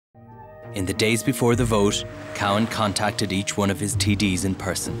In the days before the vote, Cowen contacted each one of his TDs in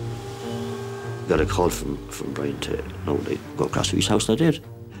person. Got a call from Brian to go across to his house, and I did.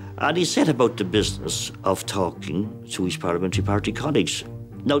 And he said about the business of talking to his parliamentary party colleagues.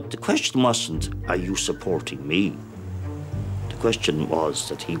 Now, the question wasn't, are you supporting me? The question was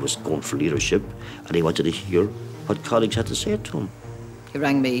that he was going for leadership and he wanted to hear what colleagues had to say to him. He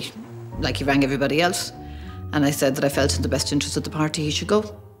rang me like he rang everybody else, and I said that I felt in the best interest of the party he should go.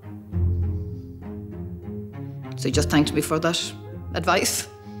 So he just thanked me for that advice.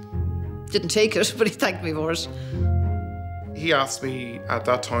 Didn't take it, but he thanked me for it. He asked me at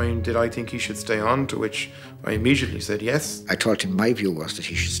that time, did I think he should stay on, to which I immediately said yes. I told him my view was that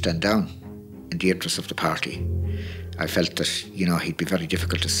he should stand down in the interest of the party. I felt that, he'd be very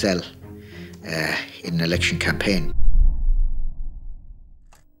difficult to sell in an election campaign.